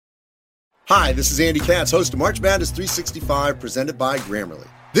Hi, this is Andy Katz, host of March Madness 365, presented by Grammarly.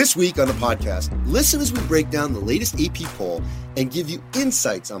 This week on the podcast, listen as we break down the latest AP poll and give you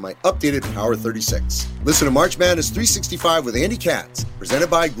insights on my updated Power 36. Listen to March Madness 365 with Andy Katz, presented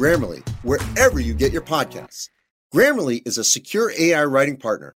by Grammarly, wherever you get your podcasts. Grammarly is a secure AI writing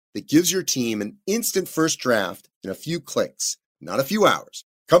partner that gives your team an instant first draft in a few clicks, not a few hours.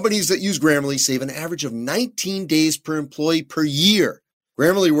 Companies that use Grammarly save an average of 19 days per employee per year.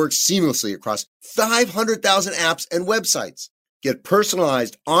 Grammarly works seamlessly across 500,000 apps and websites. Get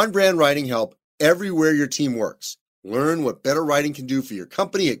personalized, on-brand writing help everywhere your team works. Learn what better writing can do for your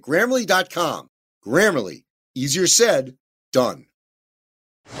company at Grammarly.com. Grammarly. Easier said, done.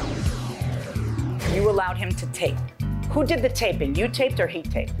 You allowed him to tape. Who did the taping? You taped or he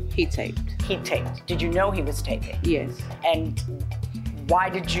taped? He taped. He taped. Did you know he was taping? Yes. And why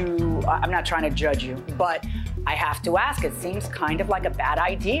did you, I'm not trying to judge you, but I have to ask, it seems kind of like a bad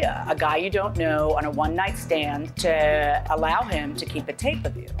idea. A guy you don't know on a one-night stand to allow him to keep a tape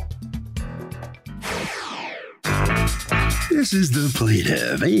of you. This is the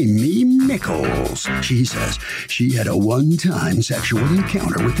plaintiff, Amy Nichols. She says she had a one-time sexual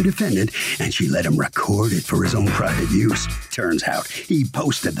encounter with the defendant, and she let him record it for his own private use. Turns out he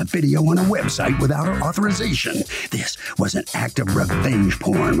posted the video on a website without her authorization. This was an act of revenge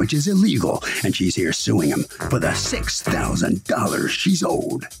porn, which is illegal, and she's here suing him for the $6,000 she's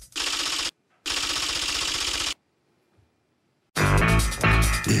owed.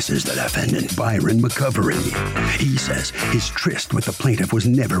 This is the defendant, Byron McCovery. He says his tryst with the plaintiff was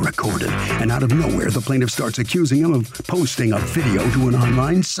never recorded, and out of nowhere, the plaintiff starts accusing him of posting a video to an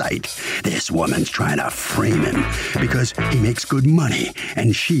online site. This woman's trying to frame him because he makes good money,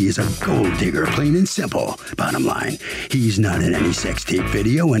 and she is a gold digger, plain and simple. Bottom line, he's not in any sex tape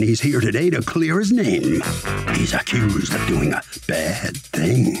video, and he's here today to clear his name. He's accused of doing a bad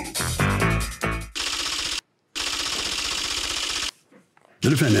thing. The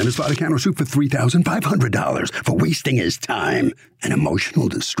defendant has filed a countersuit for $3,500 for wasting his time and emotional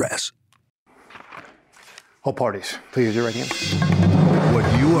distress. All parties, please, you're ready.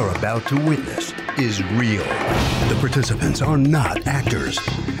 What you are about to witness is real. The participants are not actors.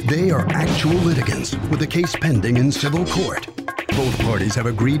 They are actual litigants with a case pending in civil court. Both parties have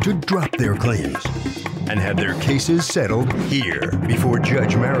agreed to drop their claims and have their cases settled here before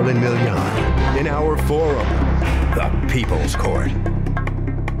Judge Marilyn Milian in our forum, the People's Court.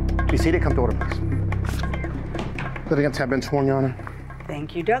 Be seated, come to order, please. Litigants have been sworn, Your Honor.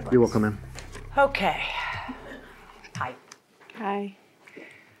 Thank you, Douglas. You're welcome, ma'am. Okay. Hi. Hi.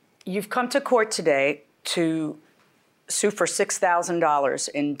 You've come to court today to sue for $6,000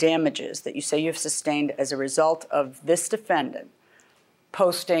 in damages that you say you've sustained as a result of this defendant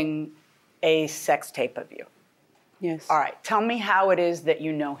posting a sex tape of you. Yes. All right. Tell me how it is that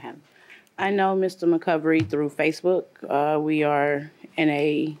you know him. I know Mr. McCovery through Facebook. We are in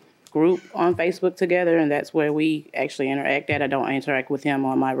a group on Facebook together, and that's where we actually interact at. I don't interact with him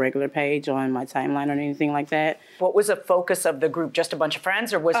on my regular page, on my timeline, or anything like that. What was the focus of the group? Just a bunch of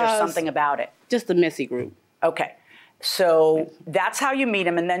friends, or was there something about it? Just a messy group. Okay. So that's how you meet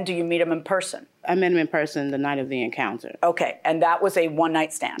him, and then do you meet him in person? I met him in person the night of the encounter. Okay, and that was a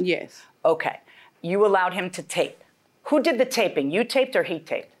one-night stand? Yes. Okay. You allowed him to tape. Who did the taping? You taped or he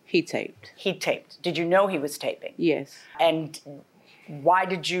taped? He taped. He taped. Did you know he was taping? Yes. And why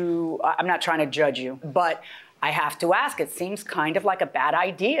did you, I'm not trying to judge you, but I have to ask, it seems kind of like a bad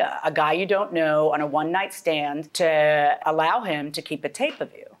idea. A guy you don't know on a one-night stand to allow him to keep a tape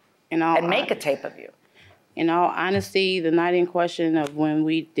of you and make a tape of you. In all honesty, the night in question of when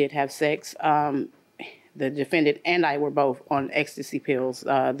we did have sex, the defendant and I were both on ecstasy pills.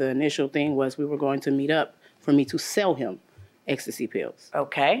 The initial thing was we were going to meet up for me to sell him ecstasy pills.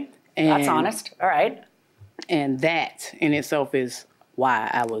 Okay, that's honest. All right. And that in itself is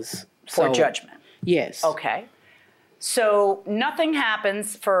why I was for judgment. Yes. Okay. So nothing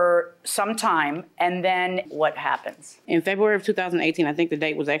happens for some time, and then what happens? In February of 2018, I think the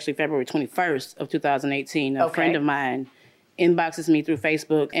date was actually February 21st of 2018, a friend of mine inboxes me through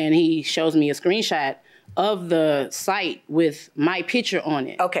Facebook, and he shows me a screenshot of the site with my picture on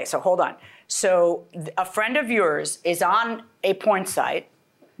it. Okay, so hold on. So a friend of yours is on a porn site.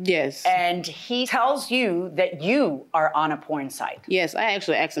 Yes. And he tells you that you are on a porn site. Yes, I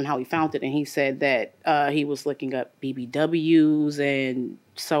actually asked him how he found it, and he said that he was looking up BBWs and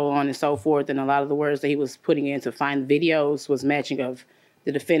so on and so forth, and a lot of the words that he was putting in to find videos was matching of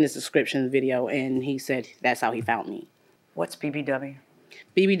the defendant's description of the video, and he said that's how he found me. What's BBW?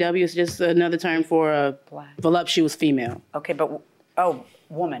 BBW is just another term for a voluptuous female. Okay, but,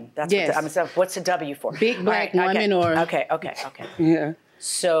 woman. That's yes. what's the W for? Big black woman or... Okay. Yeah.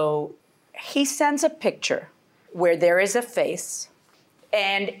 So he sends a picture where there is a face,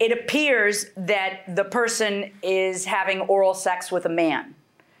 and it appears that the person is having oral sex with a man.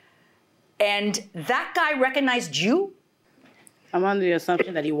 And that guy recognized you? I'm under the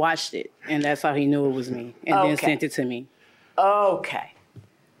assumption that he watched it, and that's how he knew it was me, and then sent it to me. Okay.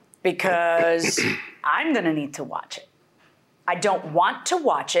 Because I'm going to need to watch it. I don't want to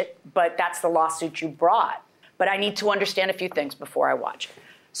watch it, but that's the lawsuit you brought. But I need to understand a few things before I watch it.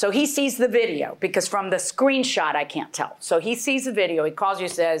 So he sees the video, because from the screenshot, I can't tell. So he sees the video, he calls you,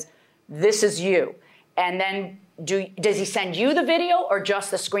 says, this is you. And then does he send you the video or just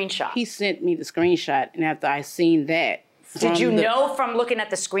the screenshot? He sent me the screenshot, and after I seen that... Did you know from looking at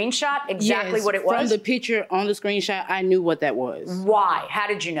the screenshot exactly what it was? From the picture on the screenshot, I knew what that was. Why? How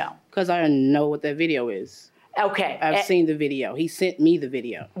did you know? Because I know what that video is. Okay. I've seen the video. He sent me the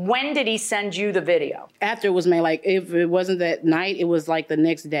video. When did he send you the video? After it was made. Like, if it wasn't that night, it was like the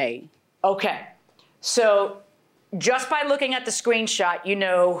next day. Okay. So just by looking at the screenshot, you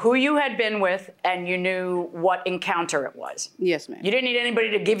know who you had been with and you knew what encounter it was. Yes, ma'am. You didn't need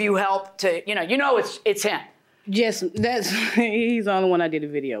anybody to give you help to, you know it's him. Yes, he's the only one I did a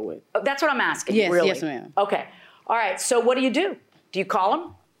video with. That's what I'm asking. Yes, really. yes, ma'am. Okay. All right. So what do? Do you call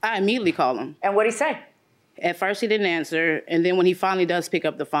him? I immediately call him. And what did he say? At first, he didn't answer. And then when he finally does pick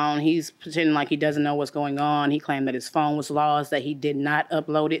up the phone, he's pretending like he doesn't know what's going on. He claimed that his phone was lost, that he did not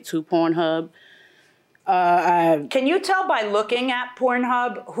upload it to Pornhub. Can you tell by looking at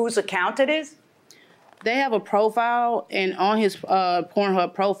Pornhub whose account it is? They have a profile, and on his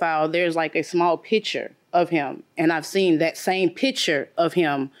Pornhub profile, there's like a small picture of him. And I've seen that same picture of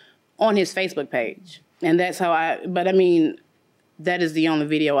him on his Facebook page. And that's how that is the only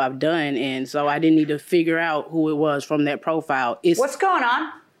video I've done. And so I didn't need to figure out who it was from that profile. What's going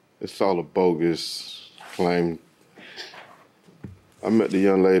on? It's all a bogus claim. I met the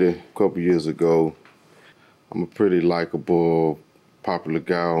young lady a couple years ago. I'm a pretty likable, popular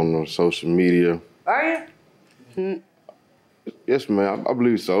guy on social media. Are you? Yes, ma'am. I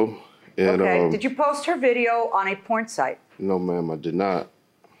believe so. And, okay. Did you post her video on a porn site? No, ma'am, I did not.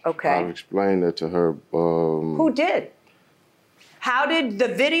 Okay. I've explained that to her. Who did? How did the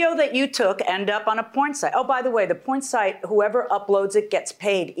video that you took end up on a porn site? Oh, by the way, the porn site, whoever uploads it gets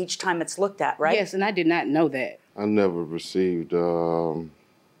paid each time it's looked at, right? Yes, and I did not know that. I never received any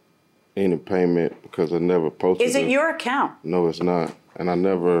payment because I never posted it. Is it your account? No, it's not. And I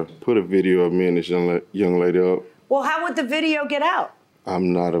never put a video of me and this young lady up. Well, how would the video get out?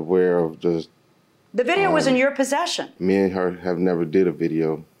 I'm not aware of just... The video was in your possession. Me and her have never did a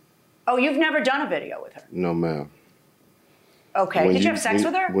video. Oh, you've never done a video with her? No, ma'am. Okay. Did you have sex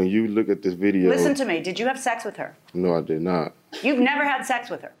with her? When you look at this video... Listen to me. Did you have sex with her? No, I did not. You've never had sex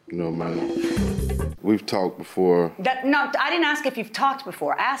with her? No, ma'am. We've talked before. No, I didn't ask if you've talked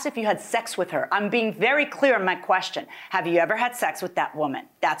before. I asked if you had sex with her. I'm being very clear in my question. Have you ever had sex with that woman?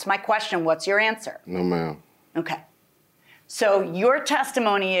 That's my question. What's your answer? No, ma'am. Okay. So your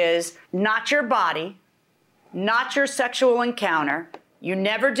testimony is not your body, not your sexual encounter, you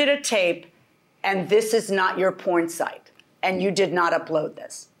never did a tape, and this is not your porn site, and you did not upload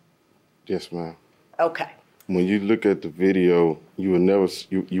this. Yes, ma'am. Okay. When you look at the video, you will never,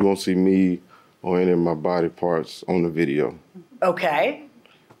 you won't see me or any of my body parts on the video. Okay.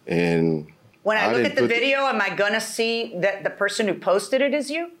 And when I look at the video, am I gonna see that the person who posted it is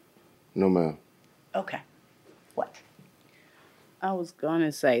you? No, ma'am. Okay. What? I was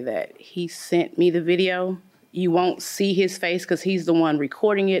gonna say that he sent me the video. You won't see his face because he's the one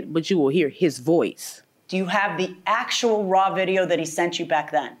recording it, but you will hear his voice. Do you have the actual raw video that he sent you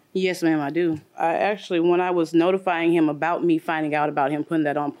back then? Yes, ma'am, I do. I actually, when I was notifying him about me finding out about him putting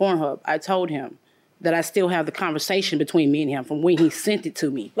that on Pornhub, I told him that I still have the conversation between me and him from when he sent it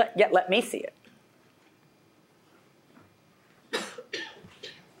to me. Let me see it.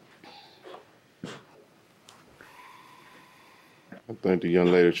 I think the young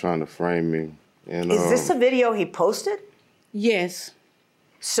lady trying to frame me. And, is this a video he posted? Yes.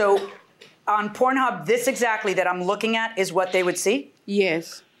 So on Pornhub, this exactly that I'm looking at is what they would see?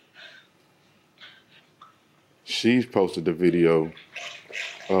 Yes. She's posted the video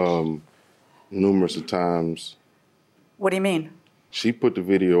numerous of times. What do you mean? She put the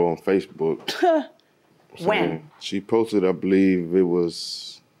video on Facebook. When? She posted, I believe it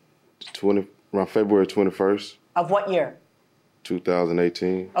was around February 21st. Of what year?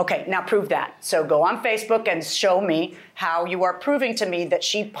 2018. Okay, now prove that. So go on Facebook and show me how you are proving to me that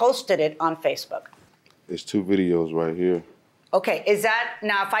she posted it on Facebook. There's two videos right here. Okay, is that,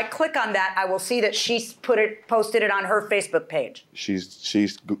 now if I click on that, I will see that she's posted it on her Facebook page.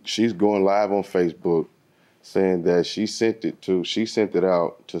 She's going live on Facebook saying that she sent it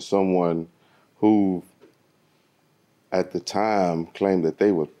out to someone who at the time claimed that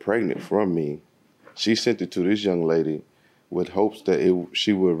they were pregnant from me. She sent it to this young lady with hopes that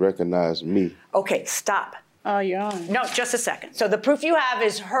she would recognize me. Okay, stop. Oh, you're on. No, just a second. So the proof you have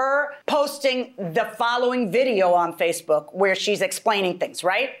is her posting the following video on Facebook where she's explaining things,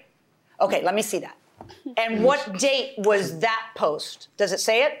 right? Okay, let me see that. And what date was that post? Does it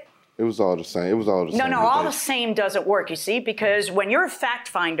say it? It was all the same. It was all the same. No, all the same doesn't work, you see, because when you're a fact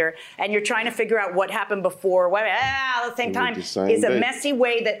finder and you're trying to figure out what happened before, at the same time, is a messy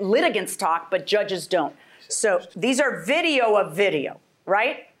way that litigants talk, but judges don't. So these are video of video,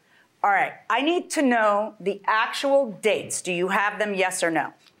 right? All right, I need to know the actual dates. Do you have them, yes or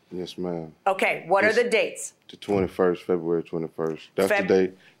no? Yes, ma'am. Okay, what are the dates? The 21st, February 21st. That's the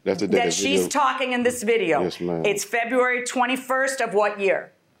date. That's the date that she's talking in this video. Yes, ma'am. It's February 21st of what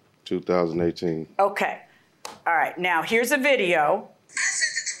year? 2018. Okay. All right, now here's a video. I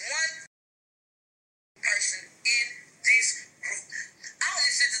sent it to one person in this group. I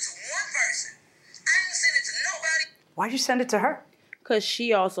only sent it to one person. I didn't send it to nobody. Why'd you send it to her? Because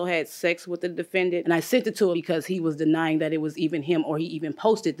she also had sex with the defendant, and I sent it to him because he was denying that it was even him or he even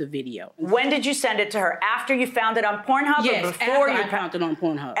posted the video. When did you send it to her? After you found it on Pornhub yes, or before after you I found it on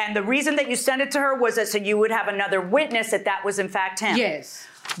Pornhub. And the reason that you sent it to her was that so you would have another witness that was in fact him? Yes.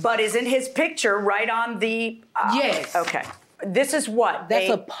 But isn't his picture right on the... yes. Okay. This is what? That's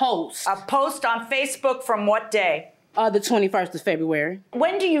a post. A post on Facebook from what day? The 21st of February.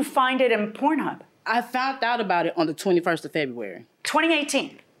 When do you find it in Pornhub? I found out about it on the 21st of February.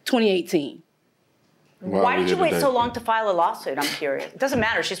 2018? 2018. Why did you wait so long to file a lawsuit? I'm curious. It doesn't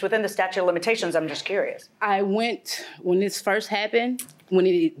matter. She's within the statute of limitations. I'm just curious. I went, when this first happened, when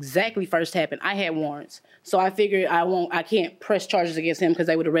it exactly first happened, I had warrants. So I figured I can't press charges against him because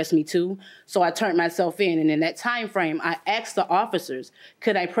they would arrest me too. So I turned myself in. And in that time frame, I asked the officers,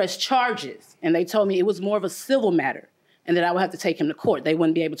 could I press charges? And they told me it was more of a civil matter and that I would have to take him to court. They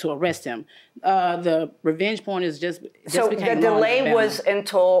wouldn't be able to arrest him. The revenge porn is just so became the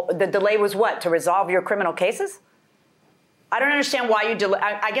delay was what? To resolve your criminal cases? I don't understand why you delayed.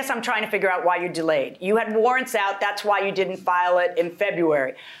 I guess I'm trying to figure out why you delayed. You had warrants out. That's why you didn't file it in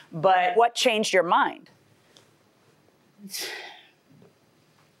February. But what changed your mind?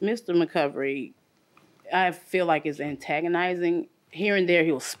 Mr. McCovery, I feel like is antagonizing. Here and there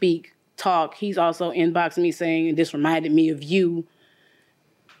he'll speak, talk. He's also inboxing me saying, this reminded me of you.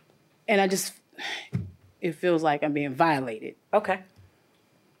 And it feels like I'm being violated. Okay.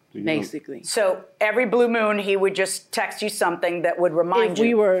 Basically. So every blue moon, he would just text you something that would remind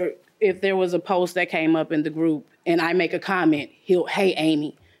you. If there was a post that came up in the group and I make a comment, hey,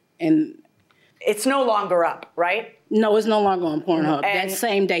 Amy. And it's no longer up, right? No, it's no longer on Pornhub. That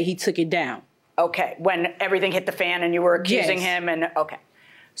same day, he took it down. Okay, when everything hit the fan and you were accusing him okay.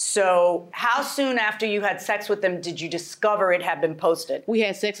 So how soon after you had sex with him did you discover it had been posted? We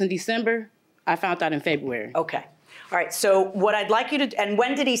had sex in December. I found out in February. Okay. All right, so what I'd like you to, and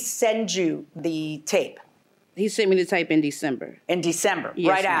when did he send you the tape? He sent me the tape in December. In December, yes,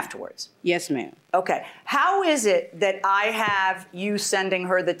 right ma'am. Afterwards? Yes, ma'am. Okay. How is it that I have you sending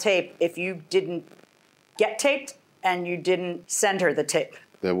her the tape if you didn't get taped and you didn't send her the tape?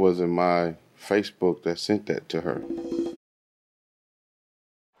 That wasn't my Facebook that sent that to her.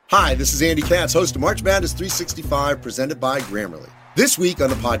 Hi, this is Andy Katz, host of March Madness 365, presented by Grammarly. This week on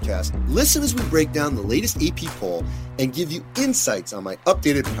the podcast, listen as we break down the latest AP poll and give you insights on my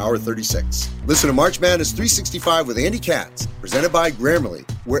updated Power 36. Listen to March Madness 365 with Andy Katz, presented by Grammarly,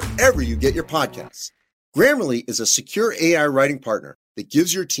 wherever you get your podcasts. Grammarly is a secure AI writing partner that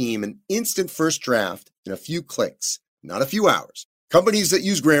gives your team an instant first draft in a few clicks, not a few hours. Companies that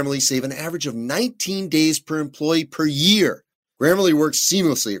use Grammarly save an average of 19 days per employee per year. Grammarly works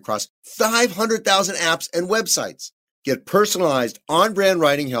seamlessly across 500,000 apps and websites. Get personalized, on-brand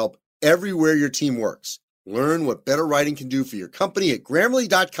writing help everywhere your team works. Learn what better writing can do for your company at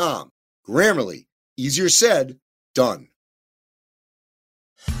Grammarly.com. Grammarly. Easier said, done.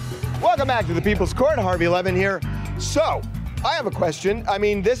 Welcome back to the People's Court. Harvey Levin here. So, I have a question. I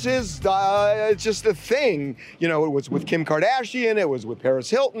mean, this is it's just a thing. You know, it was with Kim Kardashian. It was with Paris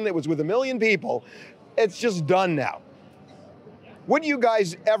Hilton. It was with a million people. It's just done now. Would you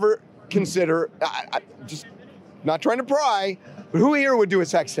guys ever consider, just not trying to pry, but who here would do a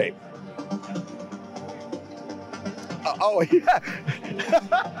sex tape? Oh, yeah.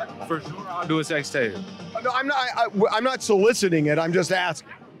 For sure, I'll do a sex tape. No, I'm not soliciting it. I'm just asking.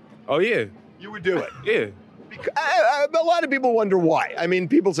 Oh, yeah. You would do it? Yeah. A lot of people wonder why. I mean,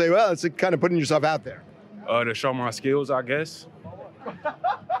 people say, well, it's kind of putting yourself out there. To show my skills, I guess.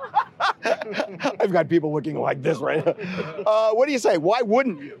 I've got people looking like this right now. What do you say? Why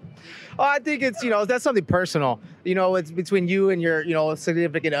wouldn't you? I think it's, that's something personal. It's between you and your,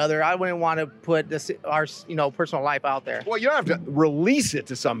 significant other. I wouldn't want to put our personal life out there. Well, you don't have to release it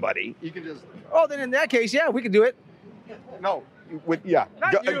to somebody. You can just. Oh, then in that case, yeah, we could do it. No. Not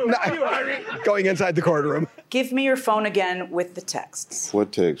you, Harry. Going inside the courtroom. Give me your phone again with the texts.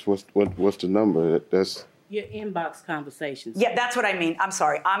 What text? What's the number? That's Your inbox conversations. Yeah, that's what I mean. I'm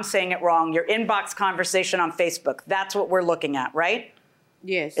sorry. I'm saying it wrong. Your inbox conversation on Facebook. That's what we're looking at, right?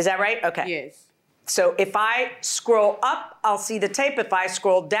 Yes. Is that right? Okay. Yes. So if I scroll up, I'll see the tape. If I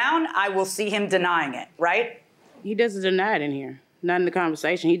scroll down, I will see him denying it, right? He doesn't deny it in here. Not in the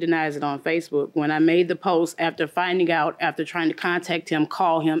conversation. He denies it on Facebook. When I made the post after finding out, after trying to contact him,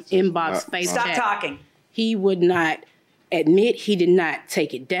 call him, inbox, face Stop chat, talking. he would not admit, he did not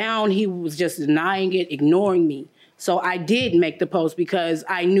take it down. He was just denying it, ignoring me. So I did make the post because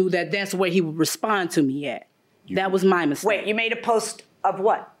I knew that that's where he would respond to me at. That was my mistake. Wait, you made a post of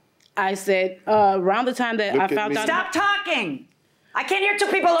what? I said, around the time that I found out. Stop talking. I can't hear two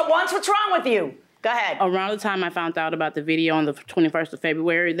people at once. What's wrong with you? Go ahead. Around the time I found out about the video on the 21st of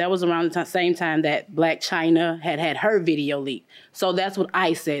February, that was around the same time that Blac Chyna had her video leaked. So that's what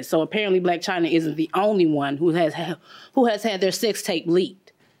I said. So apparently Blac Chyna isn't the only one who has had their sex tape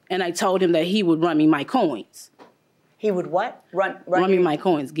leaked. And I told him that he would run me my coins. He would what? Run me my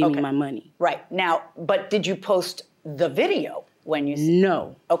coins, give me my money. Right. Now, but did you post the video when you...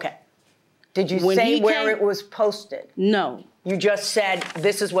 No. Okay. Did you say where it was posted? No. You just said,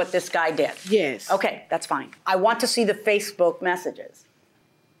 this is what this guy did? Yes. Okay, that's fine. I want to see the Facebook messages.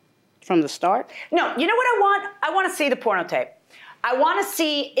 From the start? No, you know what I want? I want to see the porno tape. I want to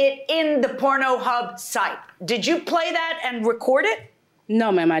see it in the Pornhub site. Did you play that and record it?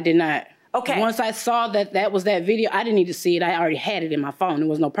 No, ma'am, I did not. Okay. Once I saw that was that video, I didn't need to see it. I already had it in my phone. There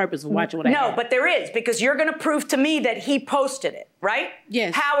was no purpose of watching what I had. No, but there is, because you're going to prove to me that he posted it, right?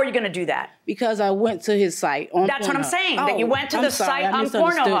 Yes. How are you going to do that? Because I went to his site on That's Pornhub. what I'm saying, that you went to I'm the sorry, site I on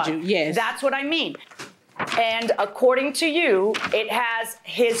misunderstood Pornhub. you. Yes. That's what I mean. And according to you, it has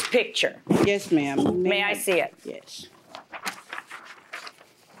his picture. Yes, ma'am. May I see it? Yes.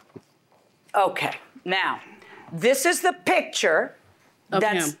 Okay. Now, this is the picture Of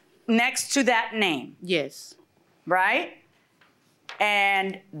that's him. next to that name. Yes. Right?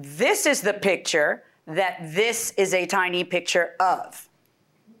 And this is the picture that this is a tiny picture of.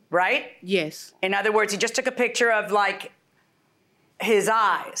 Right? Yes. In other words, he just took a picture of like his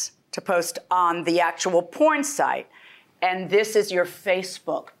eyes to post on the actual porn site. And this is your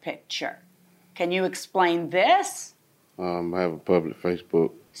Facebook picture. Can you explain this? I have a public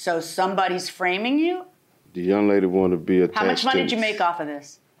Facebook. So somebody's framing you? The young lady wanted to be attached. How much money did you make off of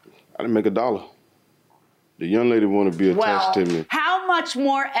this? I didn't make $1. The young lady wanted to be attached to me. How much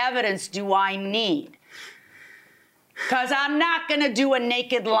more evidence do I need? Because I'm not going to do a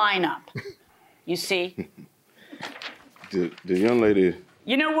naked lineup. You see? The young lady...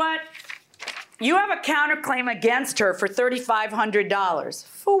 You know what? You have a counterclaim against her for $3,500.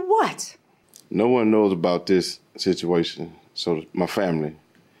 For what? No one knows about this situation, so my family.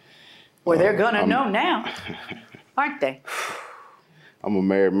 Well, they're going to know now, aren't they? I'm a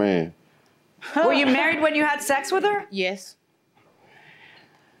married man. Were you married when you had sex with her? Yes.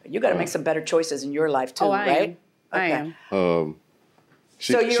 You got to make some better choices in your life, too, right? I am.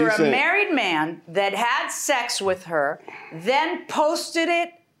 So you're a married man that had sex with her, then posted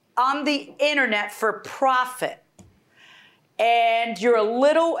it on the internet for profit. And you're a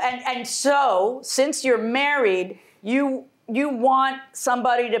little, and so since you're married, you want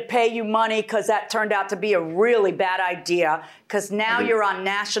somebody to pay you money because that turned out to be a really bad idea because now you're on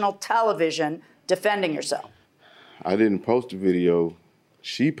national television defending yourself. I didn't post the video.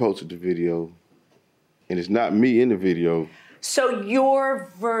 She posted the video, and it's not me in the video. So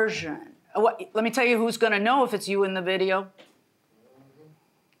your version, let me tell you who's going to know if it's you in the video.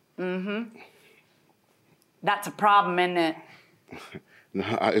 Mm-hmm. That's a problem, isn't it? No,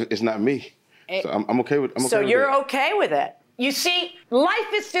 it's not me. So I'm okay with it. So you're okay with it. You see,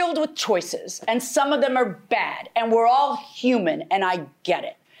 life is filled with choices, and some of them are bad, and we're all human, and I get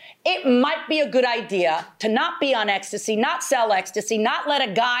it. It might be a good idea to not be on ecstasy, not sell ecstasy, not let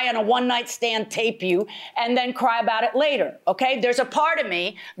a guy on a one-night stand tape you and then cry about it later, okay? There's a part of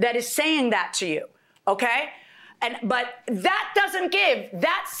me that is saying that to you, okay? But that doesn't give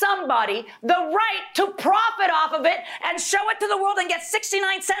that somebody the right to profit off of it and show it to the world and get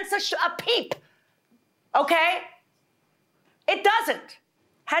 69 cents a peep, okay? It doesn't.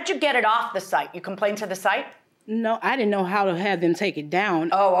 How'd you get it off the site? You complained to the site? No, I didn't know how to have them take it down.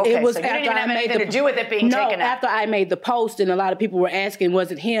 Oh, okay. It was So you didn't after even have I made anything to do with it being taken out. No, after I made the post, and a lot of people were asking,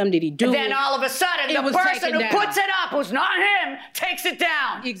 was it him? Did he do and it? then all of a sudden, It the was person taken who down. puts it up, who's not him, takes it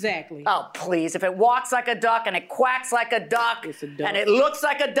down. Exactly. Oh, please. If it walks like a duck and it quacks like a duck, It's a duck. and it looks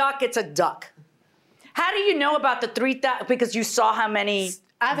like a duck, it's a duck. How do you know about the 3,000? Because you saw how many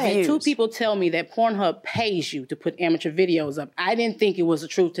I've had views. 2 people tell me that Pornhub pays you to put amateur videos up. I didn't think it was the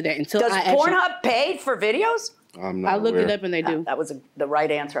truth to that until Does I actually... Pornhub pay for videos? I'm not I looked aware. it up and they do. That was the right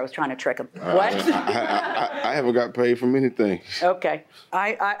answer. I was trying to trick him. What? I haven't got paid from anything. Okay.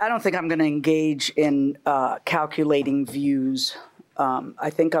 I don't think I'm going to engage in calculating views. I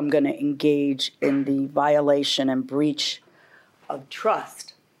think I'm going to engage in the violation and breach of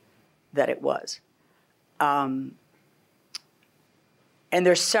trust that it was. And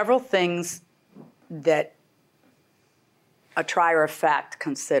there's several things that a trier of fact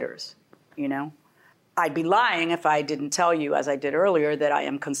considers, you know? I'd be lying if I didn't tell you, as I did earlier, that I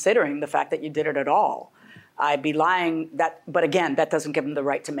am considering the fact that you did it at all. I'd be lying, but again, that doesn't give them the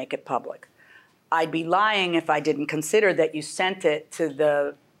right to make it public. I'd be lying if I didn't consider that you sent it to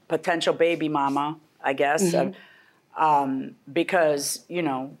the potential baby mama, I guess, because, you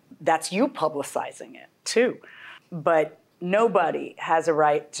know, that's you publicizing it too. But nobody has a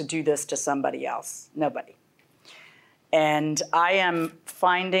right to do this to somebody else. Nobody. And I am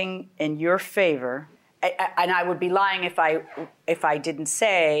finding in your favor, and I would be lying if I didn't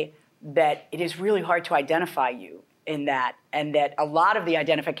say that it is really hard to identify you in that, and that a lot of the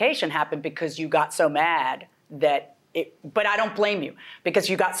identification happened because you got so mad that but I don't blame you, because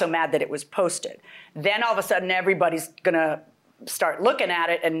you got so mad that it was posted. Then all of a sudden everybody's gonna start looking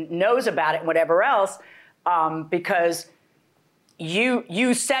at it and knows about it and whatever else, because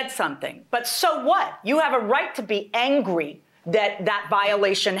you said something. But so what? You have a right to be angry that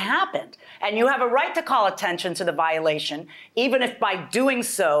violation happened. And you have a right to call attention to the violation, even if by doing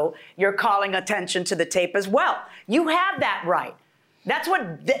so, you're calling attention to the tape as well. You have that right. That's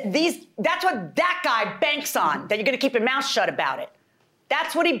what that's what that guy banks on, that you're gonna keep your mouth shut about it.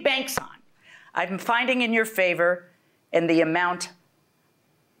 That's what he banks on. I'm finding in your favor in the amount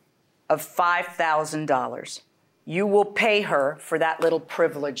of $5,000. You will pay her for that little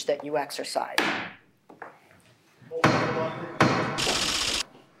privilege that you exercise.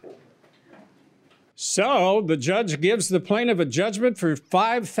 So the judge gives the plaintiff a judgment for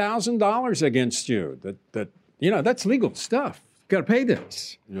 $5,000 against you. That's legal stuff. Got to pay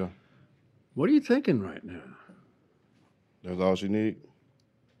this. Yeah. What are you thinking right now? That's all she need.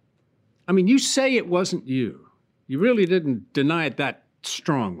 I mean, you say it wasn't you. You really didn't deny it that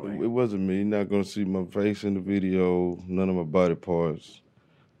strongly. It wasn't me. You're not going to see my face in the video, none of my body parts.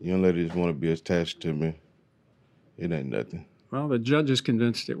 The young lady just want to be attached to me. It ain't nothing. Well, the judge is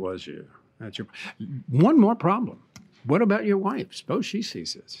convinced it was you. That's your. One more problem. What about your wife? Suppose she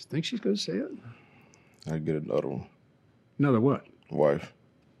sees this. Think she's going to say it? I'd get another one. Another what? Wife.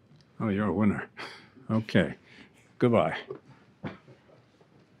 Oh, you're a winner. Okay. Goodbye.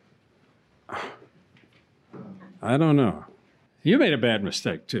 I don't know. You made a bad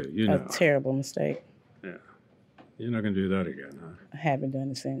mistake, too. You know. A terrible mistake. Yeah. You're not going to do that again, huh? I haven't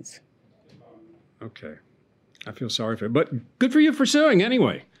done it since. Okay. I feel sorry for you. But good for you for suing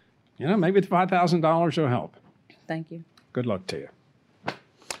anyway. You know, maybe the $5,000 will help. Thank you. Good luck to you.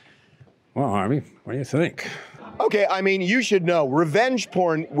 Well, Harvey, what do you think? Okay, I mean, you should know, revenge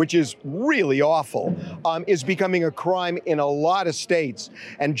porn, which is really awful, is becoming a crime in a lot of states,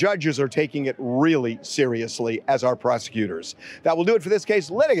 and judges are taking it really seriously, as are prosecutors. That will do it for this case.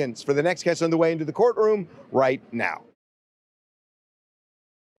 Litigants for the next case on the way into the courtroom right now.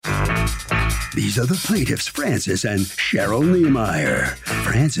 These are the plaintiffs, Frances and Cheryl Niemeyer.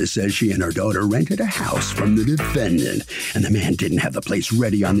 Frances says she and her daughter rented a house from the defendant, and the man didn't have the place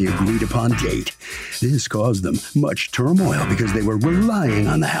ready on the agreed-upon date. This caused them much turmoil because they were relying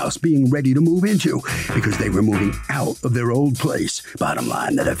on the house being ready to move into because they were moving out of their old place. Bottom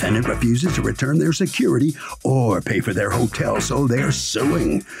line, the defendant refuses to return their security or pay for their hotel, so they're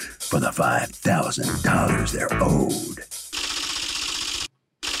suing for the $5,000 they're owed.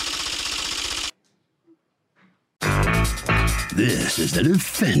 This is the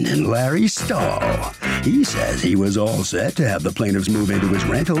defendant, Larry Stahl. He says he was all set to have the plaintiffs move into his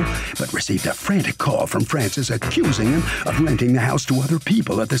rental, but received a frantic call from Frances accusing him of renting the house to other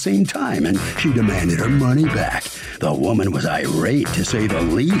people at the same time, and she demanded her money back. The woman was irate, to say the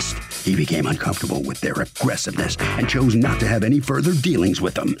least. He became uncomfortable with their aggressiveness and chose not to have any further dealings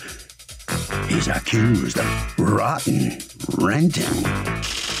with them. He's accused of rotten renting.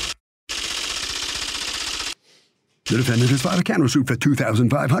 The defendant has filed a counter suit for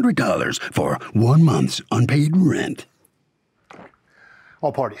 $2,500 for 1 month's unpaid rent.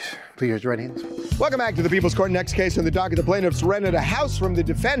 All parties, please raise your right hands. Welcome back to the People's Court. Next case on the docket, the plaintiffs rented a house from the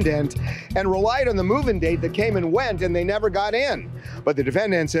defendant and relied on the move-in date that came and went, and they never got in. But the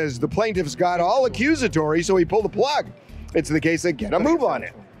defendant says the plaintiffs got all accusatory, so he pulled the plug. It's the case that Get a Move on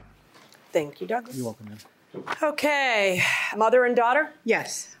It. Thank you, Douglas. You're welcome, ma'am. Okay, mother and daughter?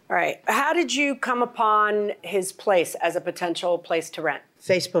 Yes. All right. How did you come upon his place as a potential place to rent?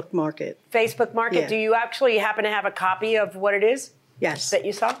 Facebook Market. Facebook Market? Yeah. Do you actually happen to have a copy of what it is? Yes. That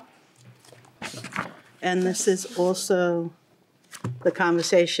you saw? And this is also the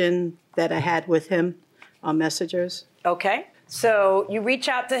conversation that I had with him on Messengers. Okay. So you reach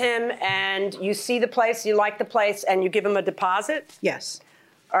out to him and you see the place, you like the place, and you give him a deposit? Yes.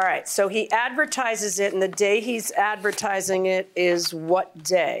 All right. So he advertises it, and the day he's advertising it is what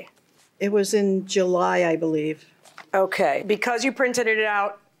day? It was in July, I believe. Okay. Because you printed it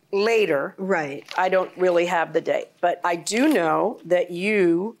out later. Right. I don't really have the date, but I do know that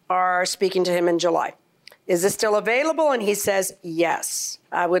you are speaking to him in July. Is this still available? And he says, yes,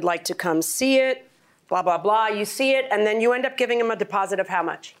 I would like to come see it, blah, blah, blah. You see it, and then you end up giving him a deposit of how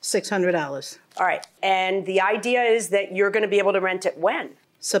much? $600. All right. And the idea is that you're going to be able to rent it when?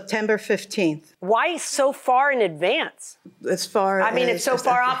 September 15th. Why so far in advance? As far I mean, as, it's so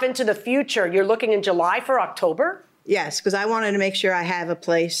far off into the future. You're looking in July for October? Yes, because I wanted to make sure I have a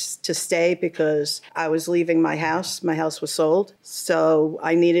place to stay because I was leaving my house. My house was sold. So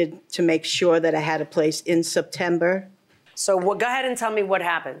I needed to make sure that I had a place in September. So go ahead and tell me what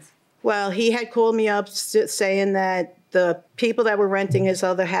happens. Well, he had called me up saying that the people that were renting his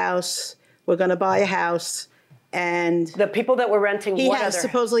other house were going to buy a house. And the people that were renting he what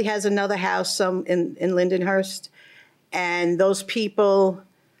supposedly has another house in Lindenhurst. And those people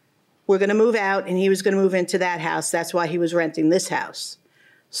were going to move out, and he was going to move into that house. That's why he was renting this house.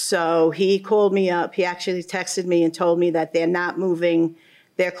 So he called me up. He actually texted me and told me that they're not moving.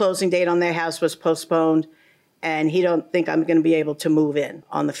 Their closing date on their house was postponed, and he don't think I'm going to be able to move in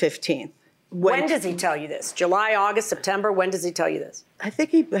on the 15th. When does he tell you this? July, August, September? When does he tell you this? I think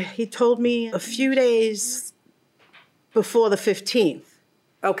he told me a few days before the 15th.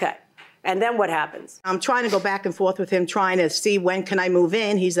 Okay. And then what happens? I'm trying to go back and forth with him, trying to see when can I move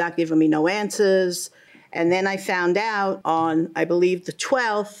in. He's not giving me no answers. And then I found out on, I believe, the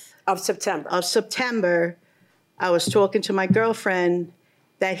 12th of September, I was talking to my girlfriend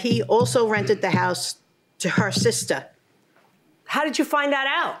that he also rented the house to her sister. How did you find that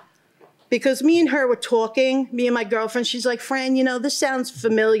out? Because me and her were talking, me and my girlfriend. She's like, Fran, this sounds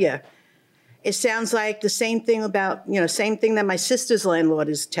familiar. It sounds like the same thing same thing that my sister's landlord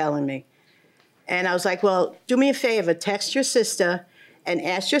is telling me. And I was like, well, do me a favor, text your sister and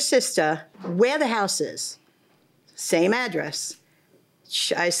ask your sister where the house is. Same address.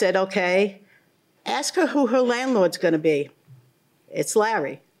 I said, okay. Ask her who her landlord's going to be. It's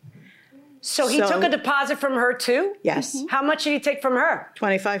Larry. So he took a deposit from her too? Yes. How much did he take from her?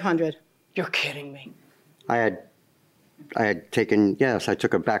 $2,500. You're kidding me. I had taken, yes, I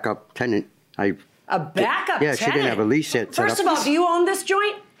took a backup tenant. A backup tenant? Yeah, she didn't have a lease yet. First of all, do you own this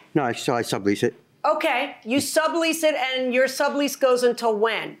joint? No, I sublease it. Okay, you sublease it, and your sublease goes until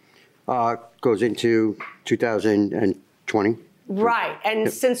when? Goes into 2020. Right, and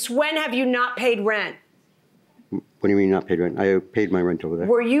Yep. since when have you not paid rent? What do you mean not paid rent? I paid my rent over there.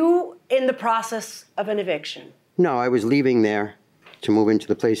 Were you in the process of an eviction? No, I was leaving there to move into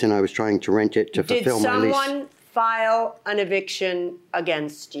the place, and I was trying to rent it to fulfill my lease. Did someone file an eviction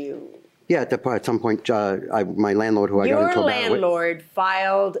against you? Yeah, at some point, my landlord, who I got into a battle with. Your landlord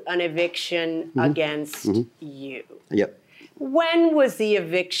filed an eviction against you. Yep. When was the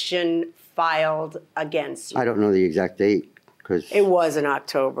eviction filed against you? I don't know the exact date because It wasn't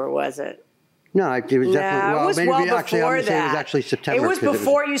October, was it? No, it was definitely. It was maybe well actually, before I'm gonna say that. it was actually September. It was 'cause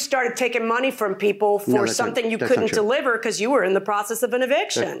before you started taking money from people for No, that's something not- you that's not couldn't true. deliver because you were in the process of an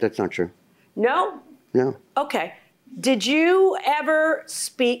eviction. That's not true. No? No. Okay. Did you ever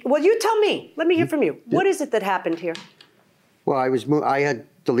speak? Well, you tell me. Let me hear from you. What is it that happened here? Well, I had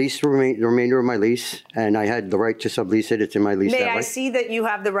the remainder of my lease, and I had the right to sublease it. It's in my lease May that I way. see that you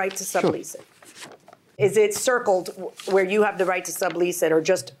have the right to sublease it? Is it circled where you have the right to sublease it, or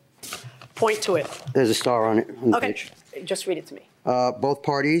just point to it? There's a star on it on the Okay. page. Just read it to me. Both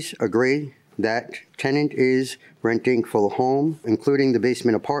parties agree that tenant is renting full home, including the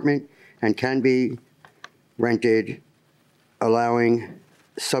basement apartment, and can be rented, allowing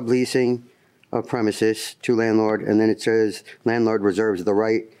subleasing of premises to landlord. And then it says landlord reserves the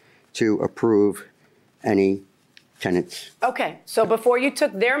right to approve any tenants. Okay, so before you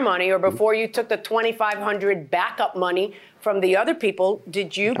took their money or before you took the $2,500 backup money from the other people,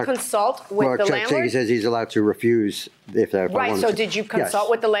 did you consult with the landlord? He says he's allowed to refuse if I Right, wanted so to. did you consult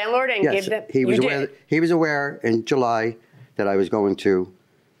Yes. with the landlord and Yes, give them? he was you aware. did? He was aware in July that I was going to.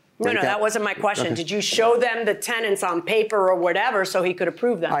 No, that wasn't my question. Okay. Did you show them the tenants on paper or whatever so he could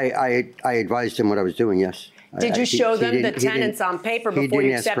approve them? I advised him what I was doing. Yes. Did you show them the tenants didn't- on paper he before you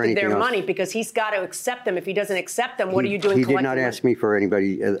didn't ask for accepted their anything else. money? Because he's got to accept them. If he doesn't accept them, what are you doing He collecting did not money? ask me for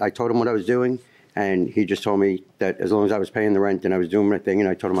anybody. I told him what I was doing, and he just told me that as long as I was paying the rent and I was doing my thing, and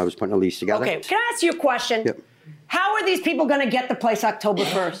I told him I was putting a lease together. Okay, can I ask you a question? Yep. How are these people going to get the place October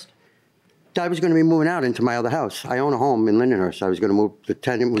 1st? I was going to be moving out into my other house. I own a home in Lindenhurst. I was going to move. The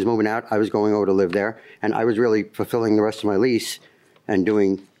tenant was moving out. I was going over to live there, and I was really fulfilling the rest of my lease and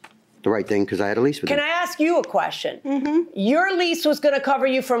doing the right thing because I had a lease with Can him. I ask you a question? Your lease was going to cover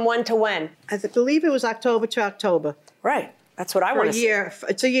you from when to when? I believe it was October to October. Right. That's what I For want a to see. year.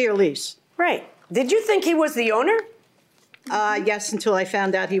 It's a year lease. Right. Did you think he was the owner? Yes, until I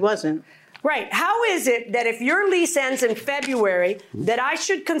found out he wasn't. Right. How is it that if your lease ends in February, that I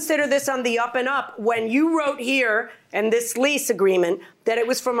should consider this on the up and up when you wrote here in this lease agreement that it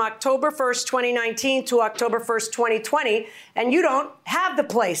was from October 1st, 2019 to October 1st, 2020, and you don't have the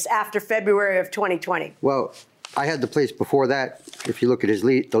place after February of 2020? Well, I had the place before that. If you look at his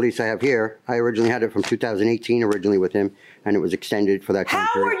lease, the lease I have here, I originally had it from 2018 originally with him, and it was extended for that time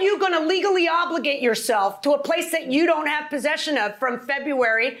How period. are you going to legally obligate yourself to a place that you don't have possession of from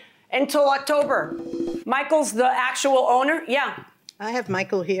February until October? Michael's the actual owner? Yeah. I have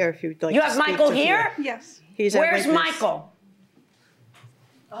Michael here if you'd like You to have speak Michael to here? him. Yes. He's our Where's witness. Michael?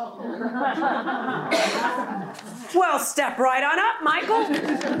 Well, step right on up, Michael.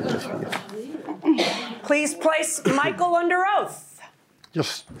 Please place Michael under oath.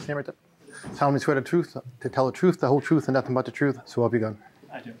 Just stand right there. Tell me to the truth, to tell the truth, the whole truth, and nothing but the truth. So help you God.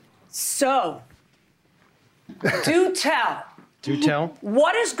 I do. So, do tell. Do tell.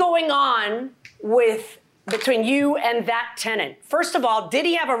 What is going on between you and that tenant? First of all, did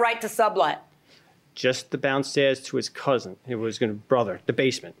he have a right to sublet? Just the downstairs to his cousin. It was going to brother, the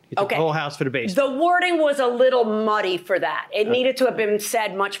basement. He took Okay. the whole house for the basement. The wording was a little muddy for that. It needed to have been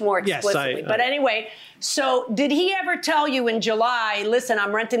said much more Yes, explicitly. But anyway, so did he ever tell you in July, listen,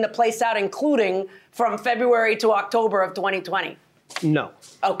 I'm renting the place out, including from February to October of 2020? No,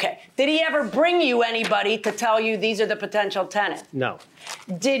 Okay. Did he ever bring you anybody to tell you these are the potential tenants? no.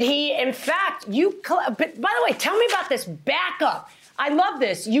 Did he, in fact, but by the way, tell me about this backup. I love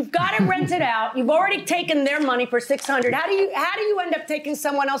this. You've got it rented out. You've already taken their money for $600. How do you end up taking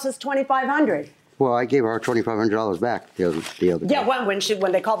someone else's $2,500? Well, I gave her $2,500 back the other day. Yeah,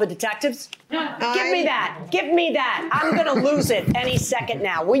 when they call the detectives? Give me that. Give me that. I'm going to lose it any second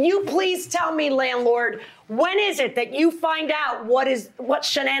now. Will you please tell me, landlord, when is it that you find out what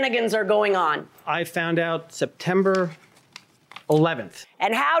shenanigans are going on? I found out September 11th.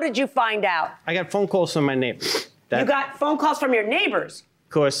 And how did you find out? I got phone calls from my neighbors. You got phone calls from your neighbors.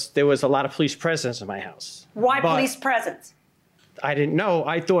 Of course, there was a lot of police presence in my house. Why But police presence? I didn't know.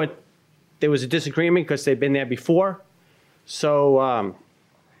 I thought there was a disagreement because they'd been there before. So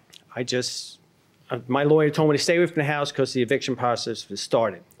my lawyer told me to stay away from the house because the eviction process was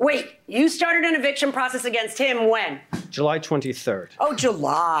started. Wait, you started an eviction process against him when? July 23rd. Oh,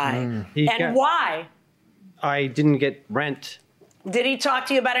 July. And why? I didn't get rent. Did he talk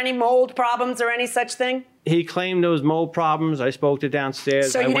to you about any mold problems or any such thing? He claimed there was mold problems. I spoke to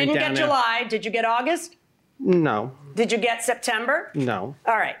downstairs. So I you went didn't down get there. July. Did you get August? No, Did you get September? no.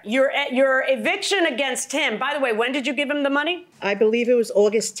 All right. Your eviction against him, by the way, when did you give him the money? I believe it was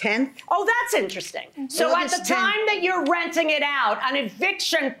August 10th. Oh, that's interesting. So at August the 10th. time that you're renting it out, an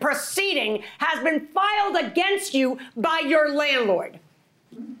eviction proceeding has been filed against you by your landlord.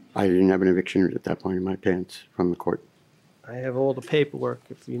 I didn't have an eviction at that point in my pants from the court. I have all the paperwork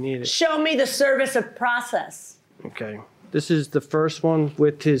if you need it. Show me the service of process. Okay. This is the first one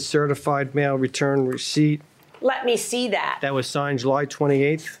with his certified mail return receipt. Let me see that. That was signed July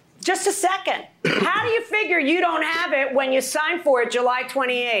 28th. Just a second. How do you figure you don't have it when you signed for it July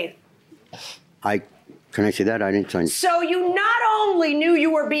 28th? Can I say that? I didn't sign. So you not only knew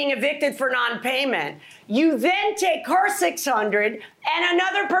you were being evicted for non-payment, you then take her $600 and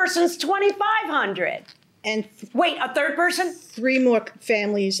another person's $2,500. And wait, a third person? 3 more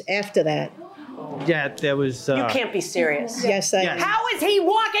families after that. Yeah, there was. You can't be serious. Yes, I am. How is he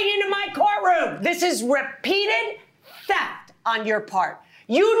walking into my courtroom? This is repeated theft on your part.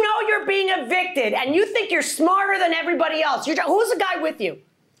 You know you're being evicted, and you think you're smarter than everybody else. Who's the guy with you?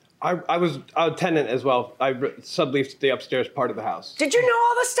 I was a tenant as well. I subleased the upstairs part of the house. Did you know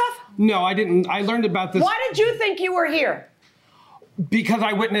all this stuff? No, I didn't. I learned about this. Why did you think you were here? Because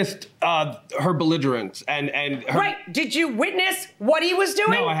I witnessed her belligerence and her... Right. Did you witness what he was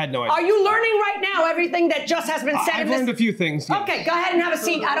doing? No, I had no idea. Are you learning right now everything that just has been said? I've learned a few things. Yeah. Okay, go ahead and have a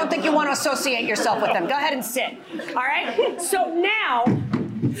seat. I don't think you want to associate yourself with them. Go ahead and sit. All right? So now,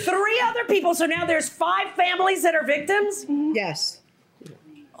 3 other people. So now there's 5 families that are victims? Yes.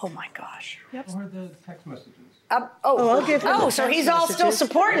 Oh, my gosh. Yep. Or the text messages. I'll give him So the he's text all still messages.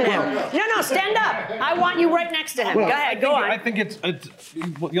 supporting him. No, stand up. I want you right next to him. Well, Go ahead, go on. I think it's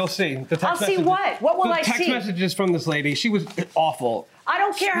you'll see. The text I'll see messages- what? What will the I text see? messages from this lady. She was awful. I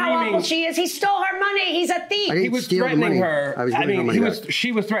don't care how Screaming. awful she is. He stole her money. He's a thief. He was threatening her. I was giving her money back.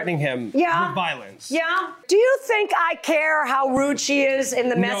 She was threatening him with violence. Yeah? Do you think I care how rude she is in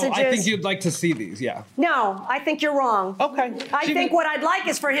the messages? No, I think you'd like to see these, yeah. No, I think you're wrong. Okay. I think what I'd like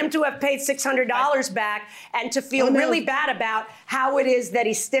is for him to have paid $600 back and to feel really bad about how it is that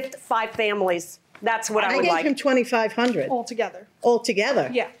he stiffed 5 families. That's what I would like. I gave him $2,500 altogether. Altogether.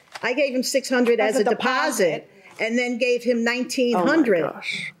 Yeah. I gave him $600 as a deposit, and then gave him $1,900. Oh my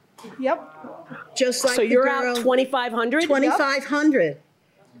gosh. Yep. Just like So the you're girl, out $2,500? $2,500.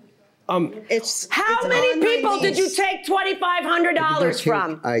 It's How many on my people did you niece. take $2,500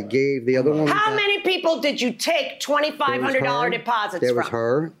 from? I gave the other woman. How many people did you take $2,500 deposits There from? was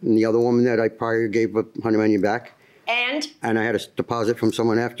her and the other woman that I prior gave $100 million back. And? And I had a deposit from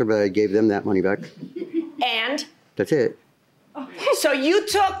someone after, but I gave them that money back. And? That's it. So you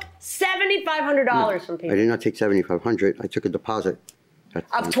took $7,500 from I people. did not take $7,500. I took a deposit. Of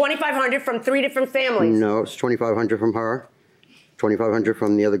 $2,500 from 3 different families. No, it's $2,500 from her, $2,500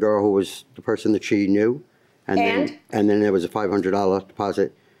 from the other girl who was the person that she knew, and then there was a $500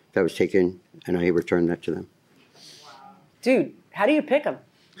 deposit that was taken, and I returned that to them. Dude, how do you pick them?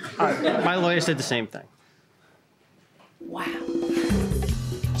 My lawyer said the same thing. Wow.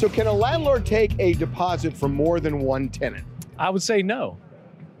 So can a landlord take a deposit from more than one tenant? I would say no.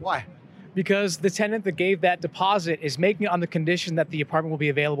 Why? Because the tenant that gave that deposit is making it on the condition that the apartment will be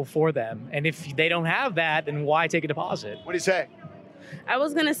available for them. And if they don't have that, then why take a deposit? What do you say? I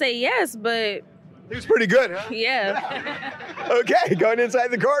was going to say yes, but... He was pretty good, huh? Yeah. Okay, going inside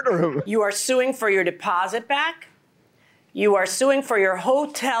the courtroom. You are suing for your deposit back. You are suing for your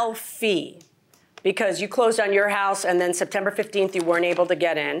hotel fee because you closed on your house and then September 15th you weren't able to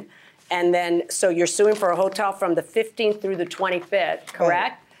get in. And then, so you're suing for a hotel from the 15th through the 25th,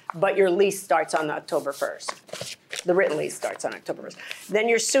 correct? But your lease starts on October 1st. The written lease starts on October 1st. Then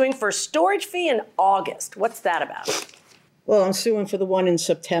you're suing for storage fee in August. What's that about? Well, I'm suing for the one in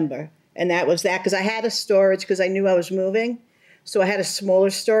September. And that was that because I had a storage because I knew I was moving. So I had a smaller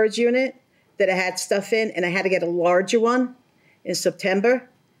storage unit that I had stuff in, and I had to get a larger one in September.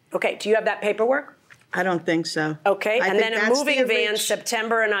 Okay, do you have that paperwork? I don't think so. Okay, I and think then a that's moving the van,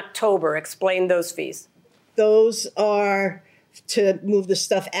 September and October. Explain those fees. Those are to move the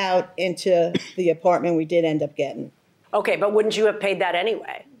stuff out into the apartment we did end up getting. Okay, but wouldn't you have paid that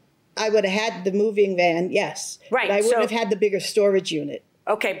anyway? I would have had the moving van, yes. Right, But I wouldn't so- have had the bigger storage unit.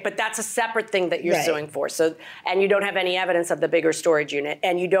 Okay, but that's a separate thing that you're Right. suing for. So, and you don't have any evidence of the bigger storage unit,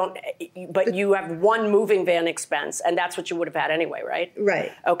 and you don't, but you have one moving van expense, and that's what you would have had anyway, right?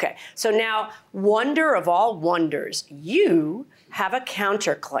 Right. Okay, so now, wonder of all wonders, you have a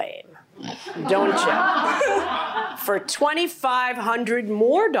counterclaim, don't you? For $2,500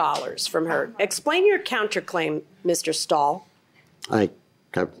 more from her. Explain your counterclaim, Mr. Stahl. I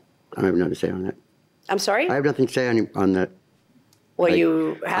have nothing to say on that. I'm sorry? I have nothing to say on that. Well, Like,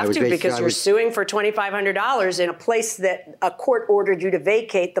 you I have was to basi- because I you're was- suing for $2,500 in a place that a court ordered you to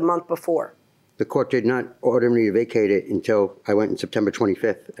vacate the month before. The court did not order me to vacate it until I went on September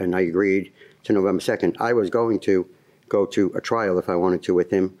 25th, and I agreed to November 2nd. I was going to go to a trial if I wanted to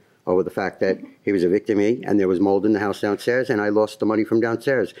with him over the fact that he was evicting me and there was mold in the house downstairs, and I lost the money from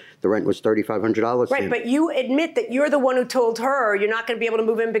downstairs. The rent was $3,500. to Right, him. but you admit that you're the one who told her you're not going to be able to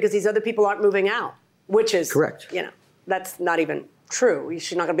move in because these other people aren't moving out, which is Correct. You know, that's not even true.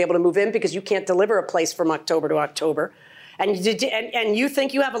 She's not going to be able to move in because you can't deliver a place from October to October. And you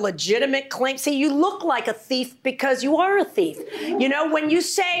think you have a legitimate claim. See, you look like a thief because you are a thief. You know, when you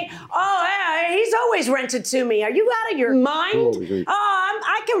say, oh, yeah, he's always rented to me. Are you out of your mind?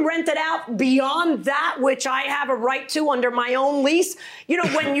 I can rent it out beyond that which I have a right to under my own lease. You know,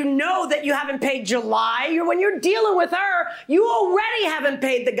 when you know that you haven't paid July, when you're dealing with her, you already haven't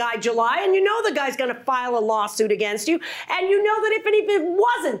paid the guy July, and you know the guy's going to file a lawsuit against you. And you know that if it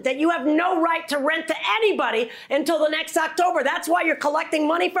wasn't, that you have no right to rent to anybody until the next October. That's why you're collecting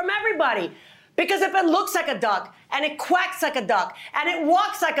money from everybody. Because if it looks like a duck, and it quacks like a duck, and it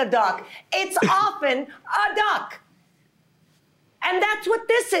walks like a duck, it's often a duck. And that's what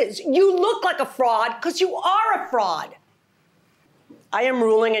this is. You look like a fraud because you are a fraud. I am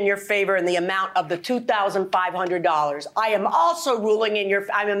ruling in your favor in the amount of the $2,500. I am also ruling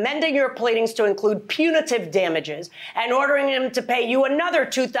I'm amending your pleadings to include punitive damages and ordering him to pay you another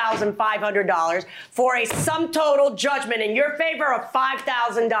 $2,500 for a sum total judgment in your favor of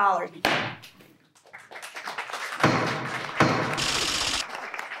 $5,000.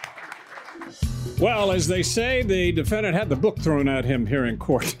 Well, as they say, the defendant had the book thrown at him here in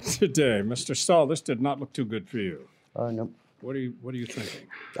court today. Mr. Stahl, this did not look too good for you. No. What are you thinking?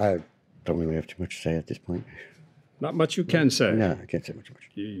 I don't really have too much to say at this point. Not much you can say. No, I can't say much.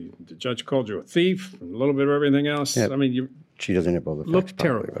 The judge called you a thief, and a little bit of everything else. Yeah, I mean, she doesn't have all the facts. look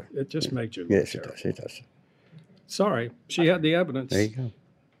terrible. Probably, It just made you look yes, terrible. It does. Sorry, she had the evidence. There you go.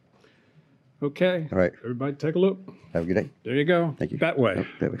 Okay. All right. Everybody take a look. Have a good day. There you go. Thank you. That way. Oh,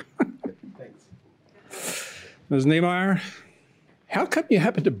 that way. Ms. Niemeyer, how come you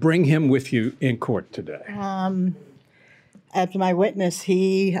happened to bring him with you in court today? As my witness,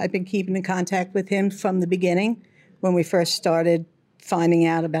 I've been keeping in contact with him from the beginning when we first started finding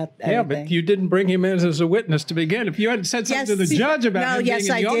out about everything. Yeah, but you didn't bring him in as a witness to begin. If you hadn't said something to the judge about him being in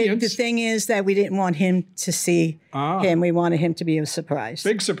the I audience. did. The thing is that we didn't want him to see him. We wanted him to be a surprise.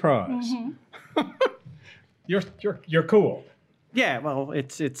 Big surprise. You're cool. Yeah, well,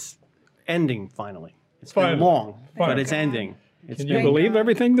 it's ending finally. It's Finally. been long, but Finally. it's ending. Can you believe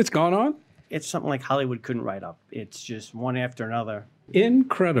everything that's gone on? It's something like Hollywood couldn't write up. It's just one after another.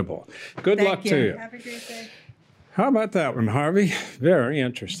 Incredible. Good luck to you. Have a great day. How about that one, Harvey? Very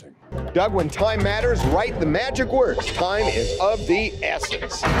interesting. Doug, when time matters, write the magic words. Time is of the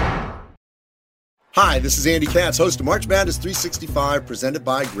essence. Hi, this is Andy Katz, host of March Madness 365, presented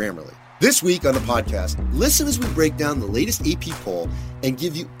by Grammarly. This week on the podcast, listen as we break down the latest AP poll and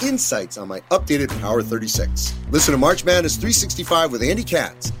give you insights on my updated Power 36. Listen to March Madness 365 with Andy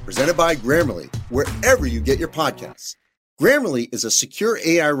Katz, presented by Grammarly, wherever you get your podcasts. Grammarly is a secure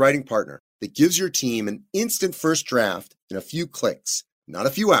AI writing partner that gives your team an instant first draft in a few clicks, not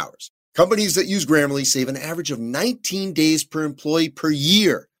a few hours. Companies that use Grammarly save an average of 19 days per employee per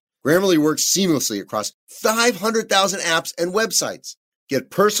year. Grammarly works seamlessly across 500,000 apps and websites. Get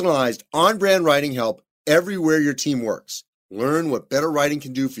personalized, on-brand writing help everywhere your team works. Learn what better writing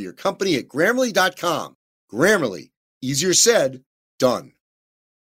can do for your company at Grammarly.com. Grammarly. Easier said, done.